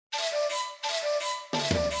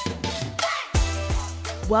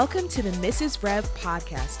Welcome to the Mrs. Rev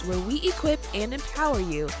podcast, where we equip and empower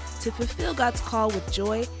you to fulfill God's call with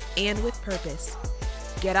joy and with purpose.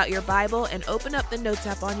 Get out your Bible and open up the Notes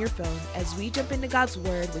app on your phone as we jump into God's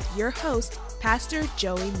Word with your host, Pastor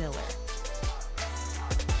Joie Miller.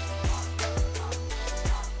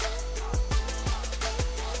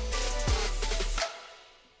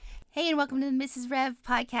 Hey, and welcome to the Mrs. Rev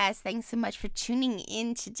podcast. Thanks so much for tuning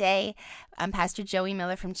in today. I'm Pastor Joie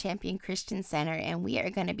Miller from Champion Christian Center, and we are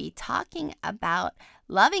going to be talking about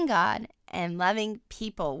loving God and loving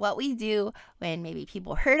people, what we do when maybe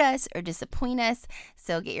people hurt us or disappoint us.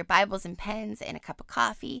 So get your Bibles and pens and a cup of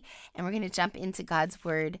coffee, and we're going to jump into God's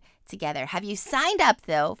Word together. Have you signed up,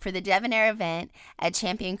 though, for the Debonair event at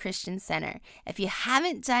Champion Christian Center? If you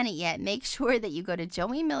haven't done it yet, make sure that you go to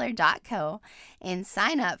joeymiller.co and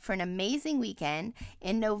sign up for an amazing weekend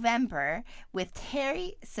in November with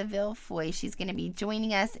Terry Seville Foy. She's going to be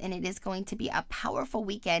joining us, and it is going to be a powerful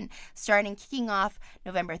weekend kicking off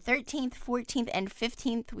November 13th, 14th, and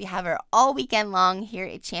 15th. We have her all weekend long here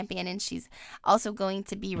at Champion, and she's also going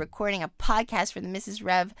to be recording a podcast for the Mrs.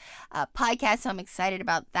 Rev podcast, so I'm excited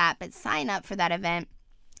about that. But sign up for that event.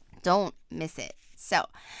 Don't miss it. So,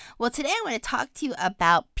 today I want to talk to you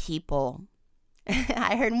about people.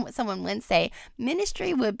 I heard someone once say,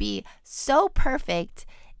 ministry would be so perfect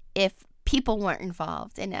if people weren't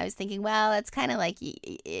involved. And I was thinking, well, that's kind of like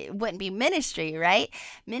it wouldn't be ministry, right?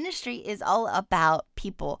 Ministry is all about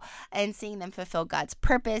people and seeing them fulfill God's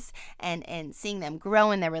purpose and seeing them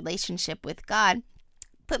grow in their relationship with God.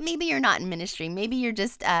 But maybe you're not in ministry. Maybe you're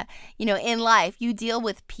just, in life, you deal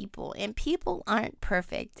with people, and people aren't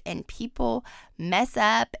perfect, and people mess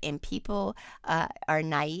up, and people are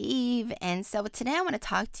naive. And so today I want to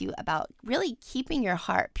talk to you about really keeping your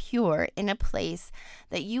heart pure in a place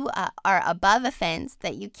that you are above offense,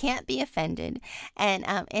 that you can't be offended,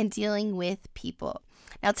 and dealing with people.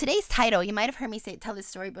 Now, today's title, you might have heard me tell this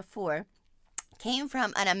story before, came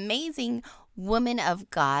from an amazing woman of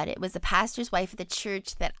God. It was the pastor's wife at the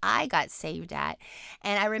church that I got saved at.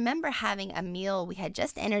 And I remember having a meal. We had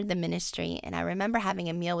just entered the ministry, and I remember having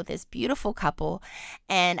a meal with this beautiful couple.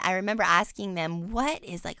 And I remember asking them, what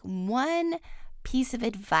is one piece of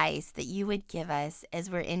advice that you would give us as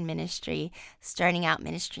we're in ministry, starting out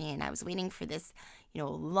ministry? And I was waiting for this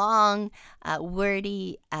long,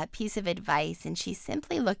 wordy piece of advice. And she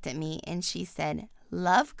simply looked at me and she said,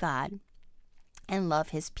 love God and love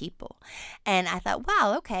his people. And I thought,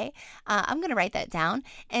 wow, okay, I'm going to write that down.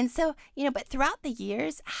 And so, but throughout the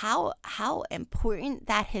years, how important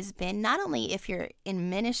that has been, not only if you're in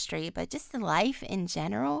ministry, but just in life in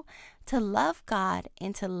general, to love God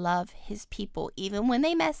and to love his people, even when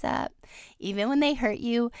they mess up, even when they hurt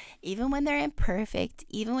you, even when they're imperfect,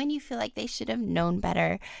 even when you feel like they should have known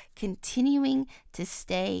better, continuing to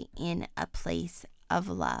stay in a place of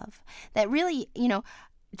love. That really,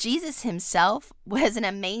 Jesus himself was an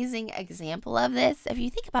amazing example of this. If you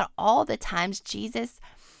think about all the times Jesus,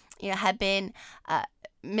 had been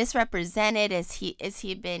misrepresented, as he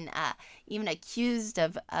had been even accused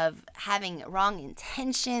of having wrong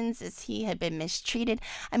intentions, as he had been mistreated.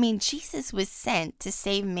 I mean, Jesus was sent to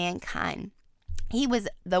save mankind. He was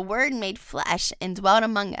the Word made flesh and dwelt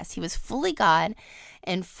among us. He was fully God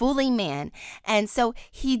and fully man. And so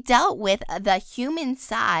he dealt with the human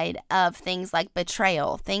side of things like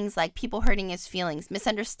betrayal, things like people hurting his feelings,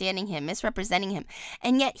 misunderstanding him, misrepresenting him.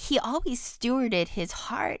 And yet he always stewarded his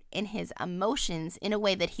heart and his emotions in a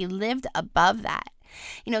way that he lived above that.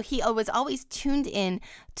 He was always tuned in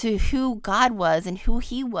to who God was and who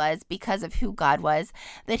he was because of who God was,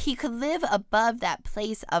 that he could live above that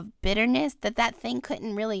place of bitterness, that thing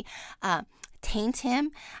couldn't really taint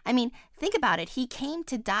him. I mean, think about it. He came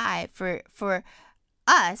to die for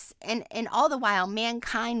us, and all the while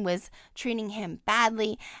mankind was treating him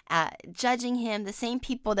badly, judging him. The same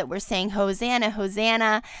people that were saying, Hosanna,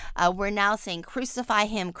 Hosanna, were now saying, crucify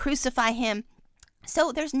him, crucify him.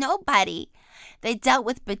 So there's nobody that dealt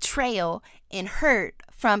with betrayal and hurt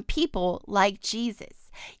from people like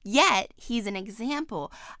Jesus. Yet he's an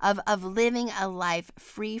example of living a life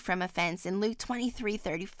free from offense. In Luke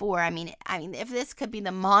 23:34, I mean, if this could be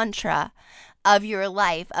the mantra of your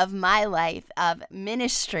life, of my life, of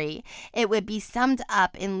ministry, it would be summed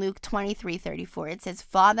up in Luke 23:34. It says,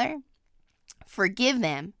 Father, forgive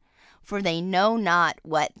them, for they know not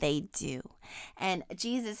what they do. And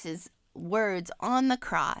Jesus's words on the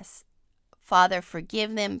cross, Father,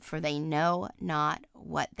 forgive them, for they know not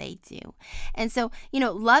what they do. And so,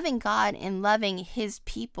 loving God and loving his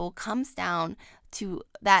people comes down to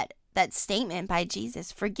that that statement by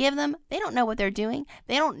Jesus. Forgive them. They don't know what they're doing.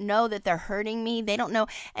 They don't know that they're hurting me. They don't know.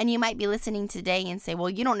 And you might be listening today and say, well,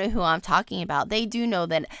 you don't know who I'm talking about. They do know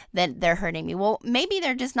that they're hurting me. Well, maybe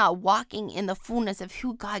they're just not walking in the fullness of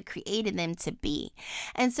who God created them to be.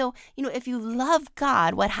 And so, if you love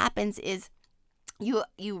God, what happens is you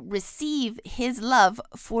receive his love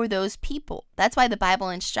for those people. That's why the Bible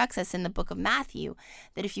instructs us in the book of Matthew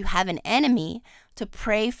that if you have an enemy, to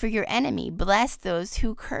pray for your enemy, bless those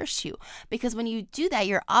who curse you. Because when you do that,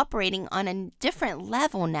 you're operating on a different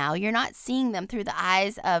level now. You're not seeing them through the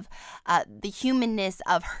eyes of the humanness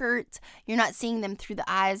of hurt. You're not seeing them through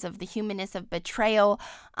the eyes of the humanness of betrayal.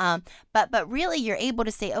 But really, you're able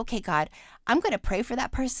to say, okay, God, I'm going to pray for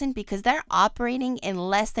that person because they're operating in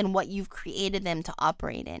less than what you've created them to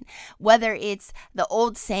operate in. Whether it's the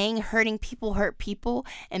old saying, hurting people hurt people,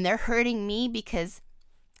 and they're hurting me because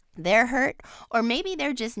they're hurt, or maybe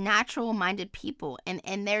they're just natural-minded people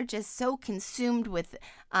and they're just so consumed with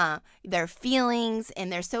their feelings,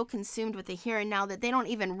 and they're so consumed with the here and now that they don't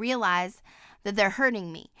even realize that they're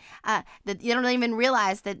hurting me, that you don't even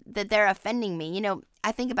realize that they're offending me.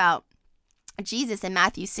 I think about Jesus in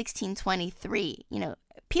Matthew 16:23.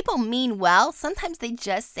 People mean well. Sometimes they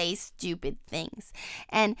just say stupid things.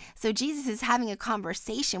 And so Jesus is having a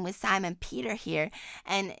conversation with Simon Peter here,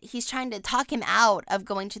 and he's trying to talk him out of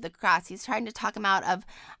going to the cross. He's trying to talk him out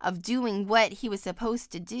of doing what he was supposed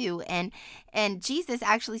to do. And Jesus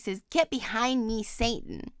actually says, "Get behind me,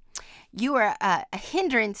 Satan. You are a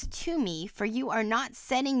hindrance to me, for you are not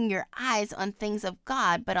setting your eyes on things of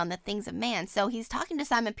God, but on the things of man." So he's talking to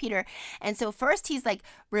Simon Peter. And so first he's like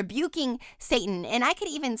rebuking Satan. And I could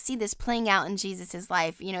even see this playing out in Jesus's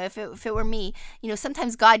life. If it were me,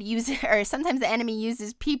 sometimes sometimes the enemy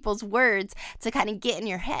uses people's words to kind of get in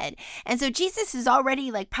your head. And so Jesus is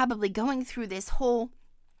already like probably going through this whole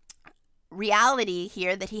reality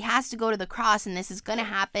here that he has to go to the cross, and this is going to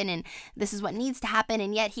happen, and this is what needs to happen.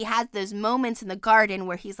 And yet he has those moments in the garden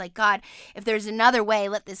where he's like, God, if there's another way,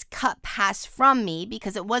 let this cup pass from me,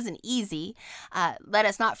 because it wasn't easy. Let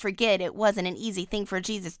us not forget, it wasn't an easy thing for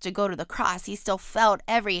Jesus to go to the cross. He still felt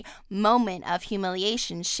every moment of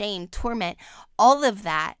humiliation, shame, torment, all of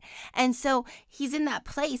that. And so he's in that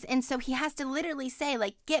place. And so he has to literally say,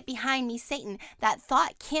 like, get behind me, Satan. That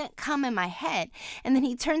thought can't come in my head. And then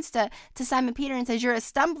he turns to Simon Peter and says, you're a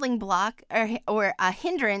stumbling block or a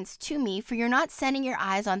hindrance to me, for you're not setting your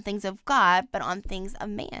eyes on things of God, but on things of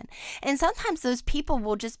man. And sometimes those people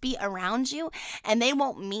will just be around you and they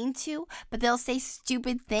won't mean to, but they'll say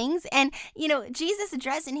stupid things. And, Jesus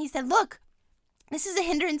addressed it and he said, look, this is a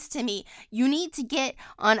hindrance to me. You need to get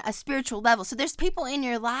on a spiritual level. So there's people in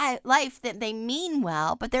your life that they mean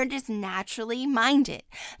well, but they're just naturally minded.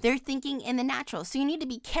 They're thinking in the natural. So you need to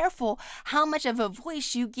be careful how much of a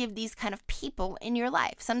voice you give these kind of people in your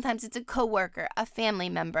life. Sometimes it's a coworker, a family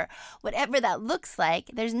member, whatever that looks like.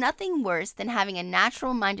 There's nothing worse than having a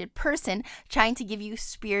natural minded person trying to give you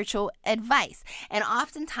spiritual advice. And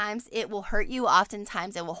oftentimes it will hurt you.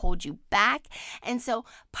 Oftentimes it will hold you back. And so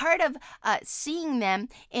part of seeing them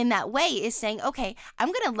in that way is saying, okay,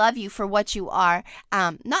 I'm going to love you for what you are,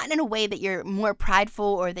 not in a way that you're more prideful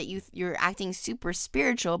or that you're acting super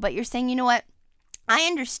spiritual, but you're saying, you know what? I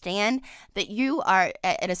understand that you are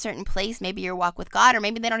at a certain place, maybe your walk with God, or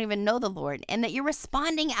maybe they don't even know the Lord, and that you're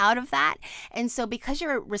responding out of that. And so because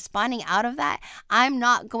you're responding out of that, I'm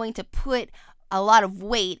not going to put a lot of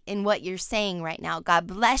weight in what you're saying right now. God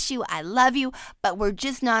bless you. I love you, but we're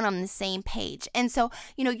just not on the same page. And so,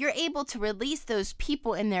 you're able to release those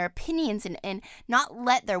people and their opinions and not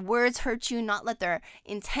let their words hurt you, not let their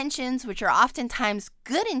intentions, which are oftentimes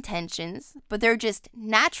good intentions, but they're just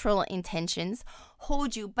natural intentions,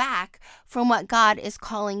 hold you back from what God is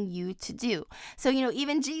calling you to do. So,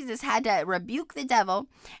 even Jesus had to rebuke the devil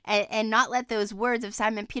and not let those words of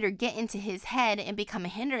Simon Peter get into his head and become a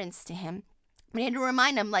hindrance to him. We need to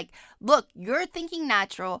remind them, like, look, you're thinking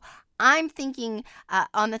natural. I'm thinking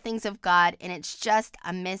on the things of God, and it's just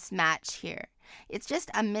a mismatch here. It's just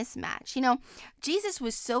a mismatch. Jesus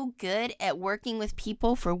was so good at working with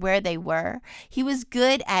people for where they were. He was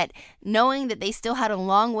good at knowing that they still had a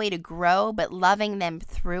long way to grow, but loving them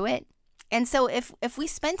through it. And so if we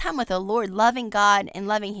spend time with the Lord, loving God and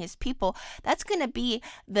loving his people, that's going to be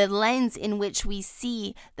the lens in which we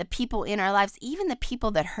see the people in our lives, even the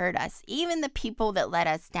people that hurt us, even the people that let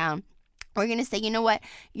us down. We're going to say, you know what,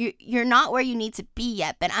 you're not where you need to be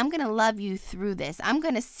yet, but I'm going to love you through this. I'm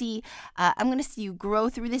going to see you grow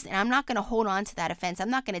through this, and I'm not going to hold on to that offense. I'm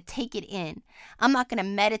not going to take it in. I'm not going to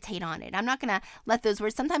meditate on it. I'm not going to let those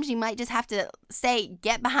words. Sometimes you might just have to say,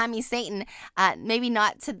 get behind me, Satan. Maybe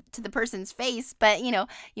not to the person's face, but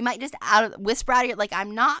you might just whisper out of your, like,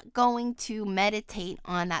 I'm not going to meditate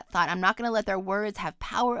on that thought. I'm not going to let their words have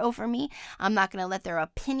power over me. I'm not going to let their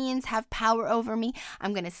opinions have power over me.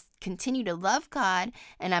 I'm going to continue to love God,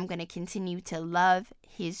 and I'm going to continue to love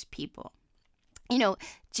his people.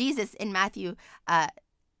 Jesus in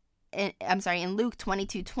in Luke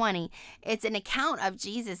 22:20, it's an account of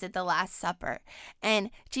Jesus at the Last Supper. And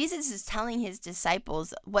Jesus is telling his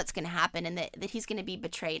disciples what's going to happen and that he's going to be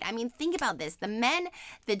betrayed. I mean, think about this. The men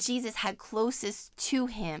that Jesus had closest to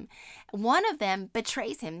him, one of them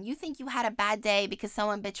betrays him. You think you had a bad day because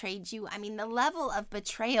someone betrayed you. I mean, the level of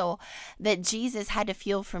betrayal that Jesus had to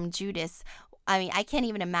feel from Judas, I mean, I can't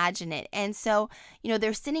even imagine it. And so,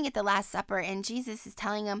 they're sitting at the Last Supper, and Jesus is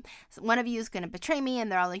telling them, one of you is going to betray me.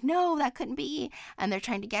 And they're all like, no, that couldn't be. And they're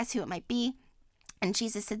trying to guess who it might be. And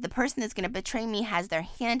Jesus said, the person that's going to betray me has their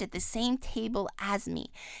hand at the same table as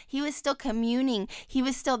me. He was still communing. He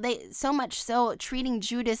was still, so much so, treating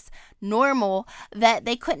Judas normal that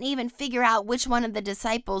they couldn't even figure out which one of the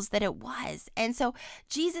disciples that it was. And so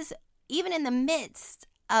Jesus, even in the midst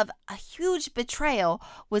of a huge betrayal,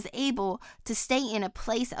 was able to stay in a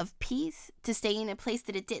place of peace, to stay in a place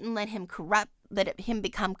that it didn't let him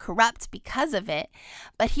become corrupt because of it,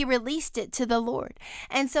 but he released it to the Lord.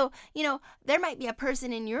 And so, there might be a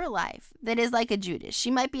person in your life that is like a Judas. She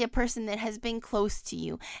might be a person that has been close to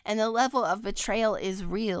you, and the level of betrayal is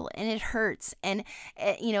real, and it hurts, and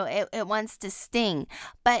it wants to sting.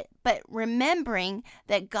 But remembering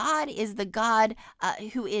that God is the God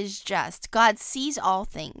who is just. God sees all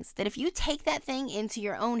things. That if you take that thing into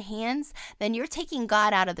your own hands, then you're taking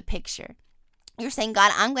God out of the picture. You're saying,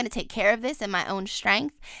 God, I'm going to take care of this in my own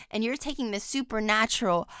strength. And you're taking the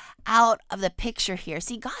supernatural out of the picture here.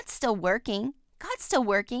 See, God's still working. God's still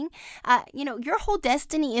working. Your whole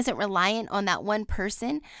destiny isn't reliant on that one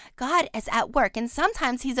person. God is at work. And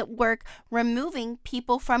sometimes he's at work removing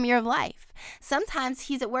people from your life. Sometimes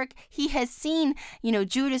he's at work. He has seen,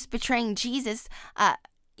 Judas betraying Jesus,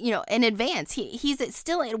 in advance. He's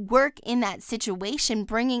still at work in that situation,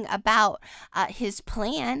 bringing about his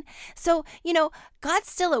plan. So, God's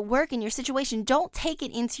still at work in your situation. Don't take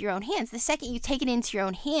it into your own hands. The second you take it into your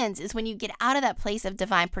own hands is when you get out of that place of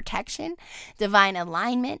divine protection, divine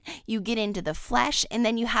alignment. You get into the flesh, and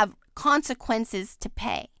then you have consequences to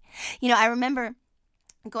pay. I remember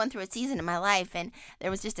going through a season in my life, and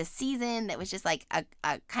there was just a season that was just like a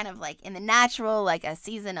kind of like in the natural, like a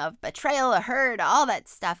season of betrayal, a hurt, all that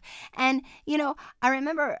stuff. And I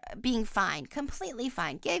remember being fine, completely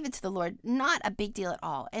fine, gave it to the Lord, not a big deal at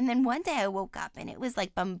all. And then one day I woke up, and it was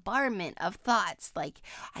like bombardment of thoughts, like,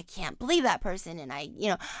 I can't believe that person, and I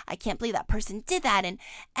can't believe that person did that, and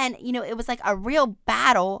it was like a real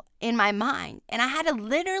battle in my mind, and I had to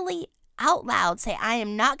literally out loud say, I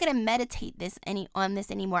am not going to meditate on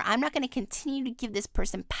this anymore. I'm not going to continue to give this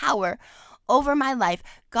person power over my life.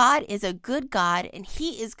 God is a good God, and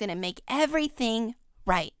he is going to make everything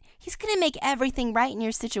right. He's going to make everything right in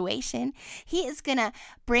your situation. He is going to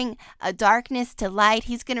bring a darkness to light.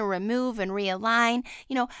 He's going to remove and realign.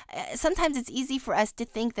 Sometimes it's easy for us to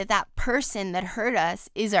think that person that hurt us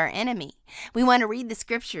is our enemy. We want to read the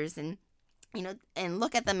scriptures and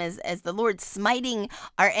look at them as the Lord smiting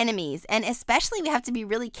our enemies. And especially we have to be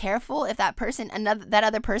really careful if that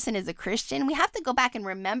other person is a Christian. We have to go back and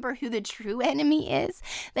remember who the true enemy is.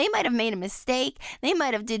 They might have made a mistake. They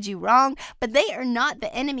might have did you wrong, but they are not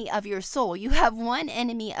the enemy of your soul. You have one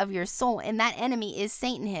enemy of your soul, and that enemy is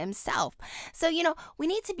Satan himself. So, we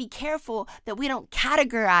need to be careful that we don't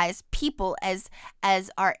categorize people as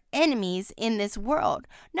our enemies in this world.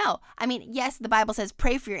 No, yes, the Bible says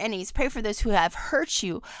pray for your enemies, pray for those who have hurt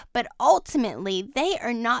you, but ultimately they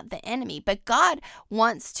are not the enemy. But God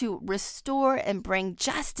wants to restore and bring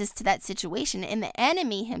justice to that situation, and the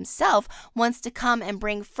enemy himself wants to come and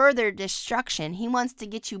bring further destruction. He wants to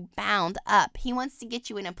get you bound up. He wants to get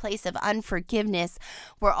you in a place of unforgiveness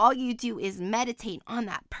where all you do is meditate on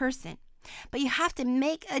that person. But you have to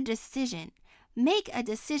make a decision. Make a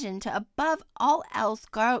decision to, above all else,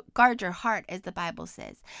 guard your heart, as the Bible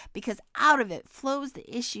says, because out of it flows the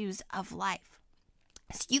issues of life.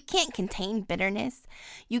 So you can't contain bitterness.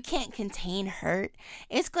 You can't contain hurt.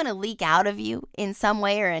 It's going to leak out of you in some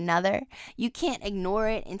way or another. You can't ignore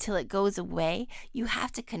it until it goes away. You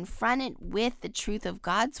have to confront it with the truth of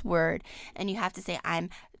God's word, and you have to say, I'm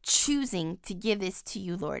choosing to give this to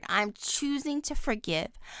you, Lord. I'm choosing to forgive.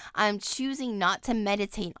 I'm choosing not to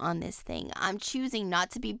meditate on this thing. I'm choosing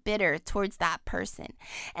not to be bitter towards that person.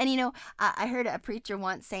 And I heard a preacher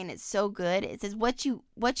once saying it's so good. It says, what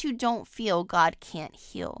you don't feel, God can't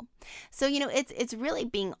heal. So, it's really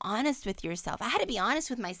being honest with yourself. I had to be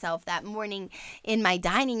honest with myself that morning in my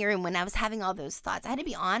dining room when I was having all those thoughts. I had to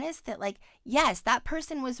be honest that, yes, that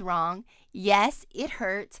person was wrong. Yes, it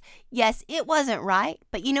hurt. Yes, it wasn't right.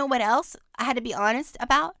 But you know what else I had to be honest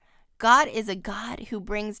about? God is a God who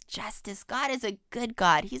brings justice. God is a good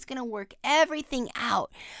God. He's going to work everything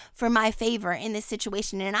out for my favor in this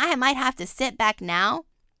situation. And I might have to sit back now,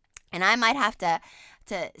 and I might have to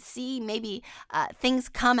see maybe things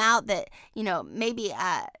come out that, maybe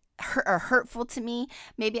are hurtful to me.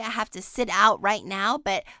 Maybe I have to sit out right now,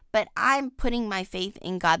 but I'm putting my faith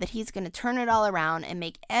in God that He's going to turn it all around and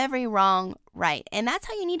make every wrong right. And that's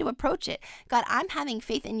how you need to approach it. God, I'm having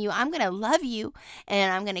faith in you. I'm going to love you,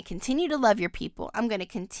 and I'm going to continue to love your people. I'm going to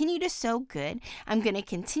continue to sow good. I'm going to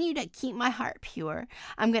continue to keep my heart pure.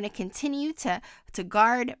 I'm going to continue to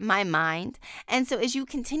guard my mind. And so as you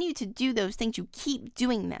continue to do those things, you keep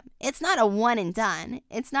doing them. It's not a one and done.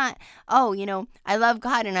 It's not, I love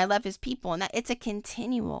God and I love His people. And that it's a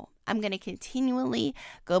continual. I'm going to continually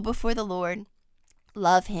go before the Lord,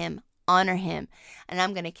 love Him, honor Him, and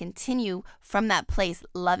I'm going to continue from that place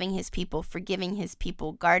loving His people, forgiving His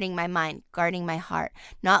people, guarding my mind, guarding my heart,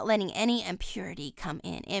 not letting any impurity come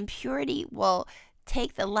in. Impurity will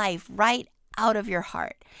take the life right out of your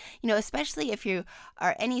heart. Especially if you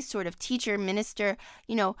are any sort of teacher, minister,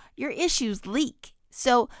 your issues leak.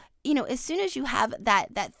 So, as soon as you have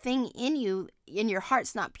that thing in you, in your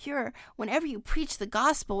heart's not pure, whenever you preach the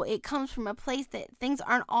gospel, it comes from a place that things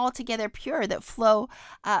aren't altogether pure, that flow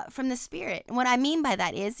from the Spirit. And what I mean by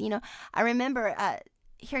that is, I remember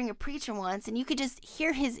hearing a preacher once, and you could just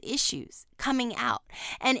hear his issues coming out.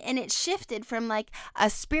 And it shifted from a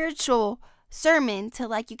spiritual sermon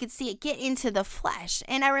to you could see it get into the flesh.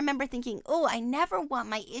 And I remember thinking, I never want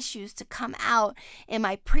my issues to come out in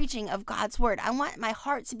my preaching of God's word. I want my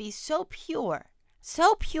heart to be so pure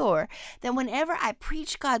that whenever I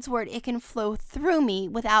preach God's word, it can flow through me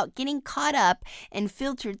without getting caught up and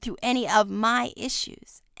filtered through any of my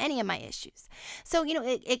issues. So,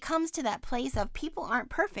 it comes to that place of people aren't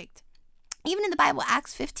perfect. Even in the Bible,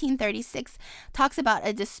 Acts 15:36 talks about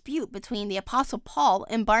a dispute between the Apostle Paul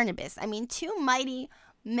and Barnabas. I mean, two mighty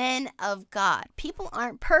men of God. People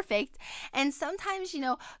aren't perfect. And sometimes,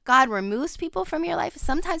 God removes people from your life.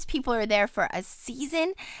 Sometimes people are there for a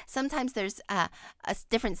season. Sometimes there's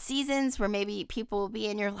different seasons where maybe people will be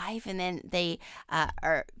in your life and then they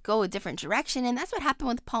go a different direction. And that's what happened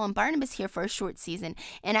with Paul and Barnabas here for a short season.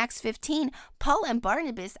 In Acts 15, Paul and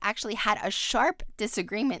Barnabas actually had a sharp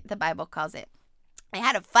disagreement, the Bible calls it. They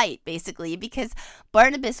had a fight, basically, because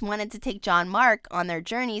Barnabas wanted to take John Mark on their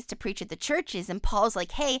journeys to preach at the churches. And Paul's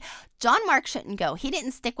like, hey, John Mark shouldn't go. He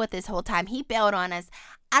didn't stick with us whole time. He bailed on us.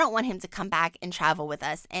 I don't want him to come back and travel with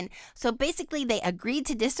us. And so basically they agreed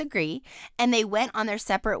to disagree, and they went on their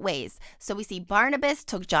separate ways. So we see Barnabas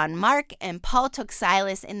took John Mark and Paul took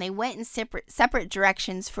Silas, and they went in separate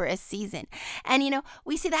directions for a season. And,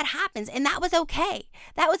 we see that happens, and that was okay.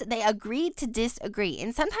 They agreed to disagree.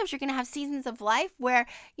 And sometimes you're going to have seasons of life where,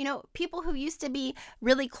 people who used to be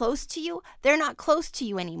really close to you, they're not close to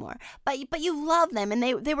you anymore. But you love them, and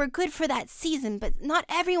they were good for that season, but not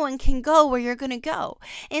everyone can go where you're going to go.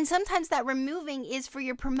 And sometimes that removing is for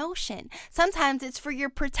your promotion. Sometimes it's for your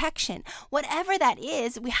protection. Whatever that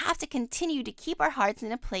is, we have to continue to keep our hearts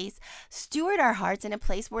in a place, steward our hearts in a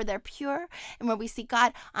place where they're pure and where we see,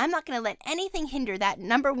 God, I'm not going to let anything hinder that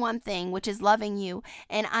number one thing, which is loving you.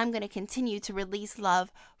 And I'm going to continue to release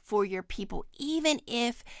love for your people, even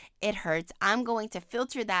if it hurts. I'm going to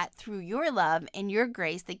filter that through your love and your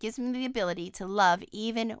grace that gives me the ability to love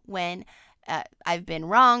even when I've been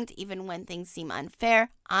wronged, even when things seem unfair.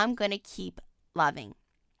 I'm going to keep loving.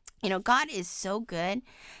 God is so good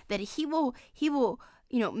that he will,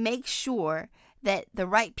 make sure that the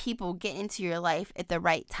right people get into your life at the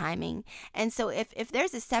right timing. And so if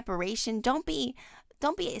there's a separation, don't be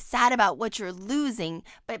sad about what you're losing,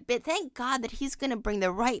 but thank God that He's going to bring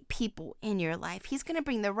the right people in your life. He's going to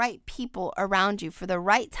bring the right people around you for the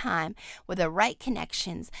right time with the right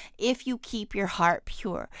connections if you keep your heart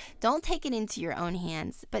pure. Don't take it into your own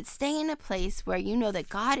hands, but stay in a place where you know that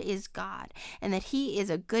God is God and that He is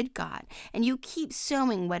a good God, and you keep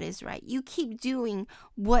sowing what is right. You keep doing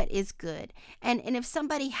what is good. And if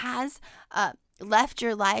somebody has left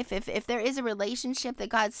your life, if there is a relationship that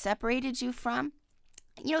God separated you from,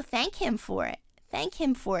 thank Him for it. Thank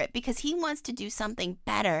Him for it, because He wants to do something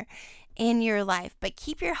better in your life, but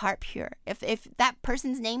keep your heart pure. If that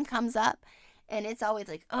person's name comes up and it's always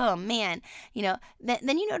like, oh man,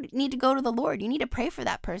 then you need to go to the Lord. You need to pray for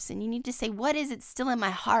that person. You need to say, what is it still in my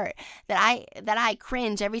heart that I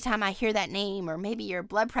cringe every time I hear that name? Or maybe your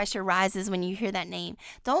blood pressure rises when you hear that name.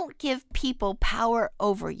 Don't give people power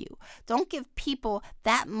over you. Don't give people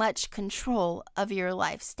that much control of your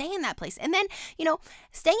life. Stay in that place. And then,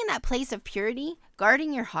 staying in that place of purity,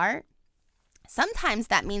 guarding your heart. Sometimes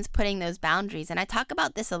that means putting those boundaries. And I talk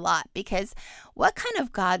about this a lot because what kind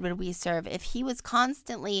of God would we serve if he was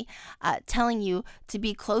constantly telling you to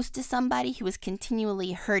be close to somebody who was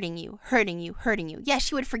continually hurting you?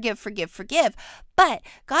 Yes, you would forgive. But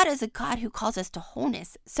God is a God who calls us to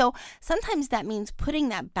wholeness. So sometimes that means putting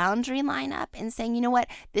that boundary line up and saying, you know what,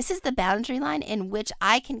 this is the boundary line in which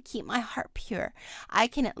I can keep my heart pure. I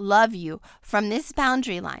can love you from this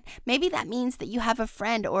boundary line. Maybe that means that you have a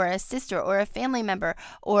friend or a sister or a family member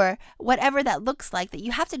or whatever that looks like, that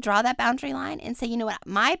you have to draw that boundary line and say, you know what,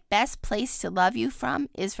 my best place to love you from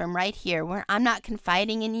is from right here, where I'm not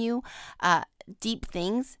confiding in you deep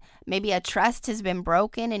things. Maybe a trust has been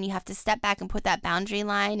broken and you have to step back and put that boundary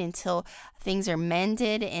line until things are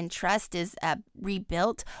mended and trust is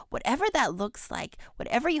rebuilt. Whatever that looks like,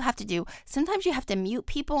 whatever you have to do, sometimes you have to mute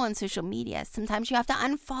people on social media. Sometimes you have to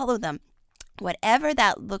unfollow them. Whatever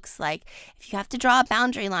that looks like, if you have to draw a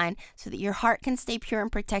boundary line so that your heart can stay pure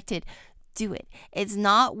and protected, do it. It's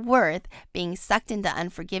not worth being sucked into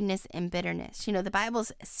unforgiveness and bitterness. The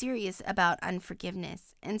Bible's serious about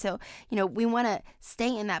unforgiveness. And so, we want to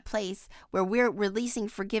stay in that place where we're releasing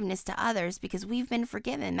forgiveness to others because we've been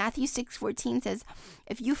forgiven. Matthew 6:14 says,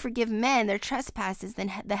 if you forgive men their trespasses, then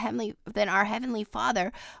our heavenly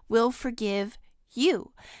Father will forgive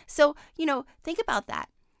you. So, think about that.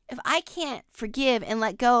 If I can't forgive and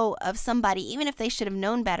let go of somebody, even if they should have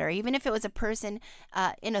known better, even if it was a person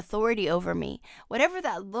in authority over me, whatever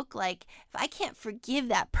that looked like, if I can't forgive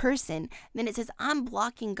that person, then it says I'm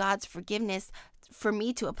blocking God's forgiveness for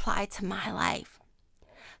me to apply to my life.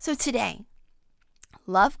 So today,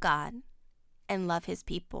 love God and love his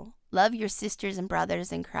people. Love your sisters and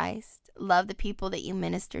brothers in Christ. Love the people that you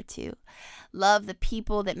minister to. Love the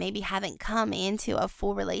people that maybe haven't come into a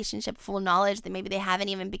full relationship, full knowledge, that maybe they haven't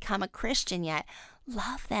even become a Christian yet.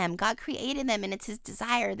 Love them. God created them, and it's his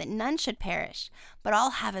desire that none should perish, but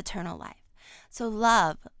all have eternal life. So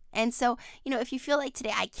love. And so, if you feel like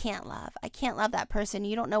today I can't love that person,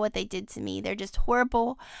 you don't know what they did to me, they're just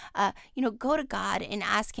horrible, go to God and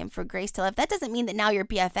ask him for grace to love. That doesn't mean that now you're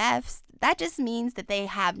BFFs. That just means that they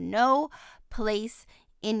have no place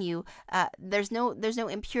in you. There's no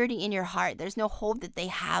impurity in your heart. There's no hold that they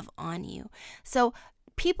have on you. So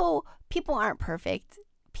people aren't perfect.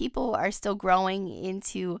 People are still growing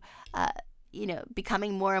into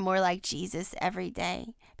becoming more and more like Jesus every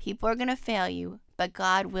day. People are going to fail you, but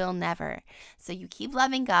God will never. So you keep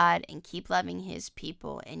loving God and keep loving his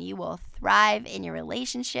people, and you will thrive in your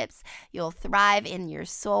relationships. You'll thrive in your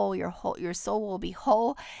soul. Your soul will be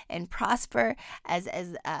whole and prosper as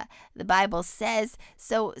the Bible says.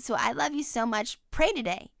 So I love you so much. Pray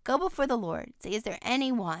today. Go before the Lord. Say, is there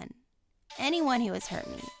anyone who has hurt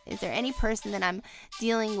me? Is there any person that I'm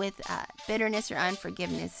dealing with bitterness or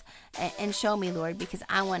unforgiveness? And show me, Lord, because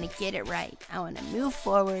I want to get it right. I want to move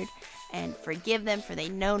forward and forgive them, for they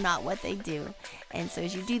know not what they do. And so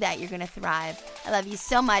as you do that, you're going to thrive. I love you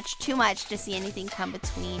so much, too much to see anything come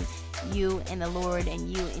between you and the Lord and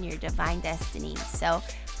you and your divine destiny. So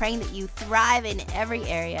praying that you thrive in every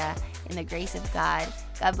area in the grace of God.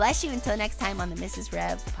 God bless you. Until next time on the Mrs.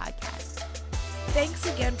 Rev podcast.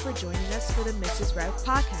 Thanks again for joining us for the Mrs. Rev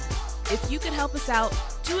podcast. If you could help us out,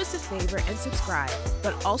 do us a favor and subscribe,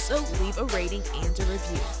 but also leave a rating and a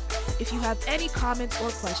review. If you have any comments or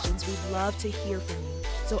questions, we'd love to hear from you.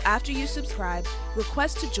 So after you subscribe,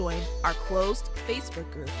 request to join our closed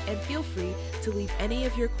Facebook group and feel free to leave any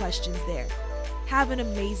of your questions there. Have an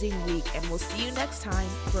amazing week, and we'll see you next time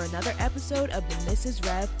for another episode of the Mrs.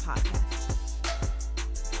 Rev podcast.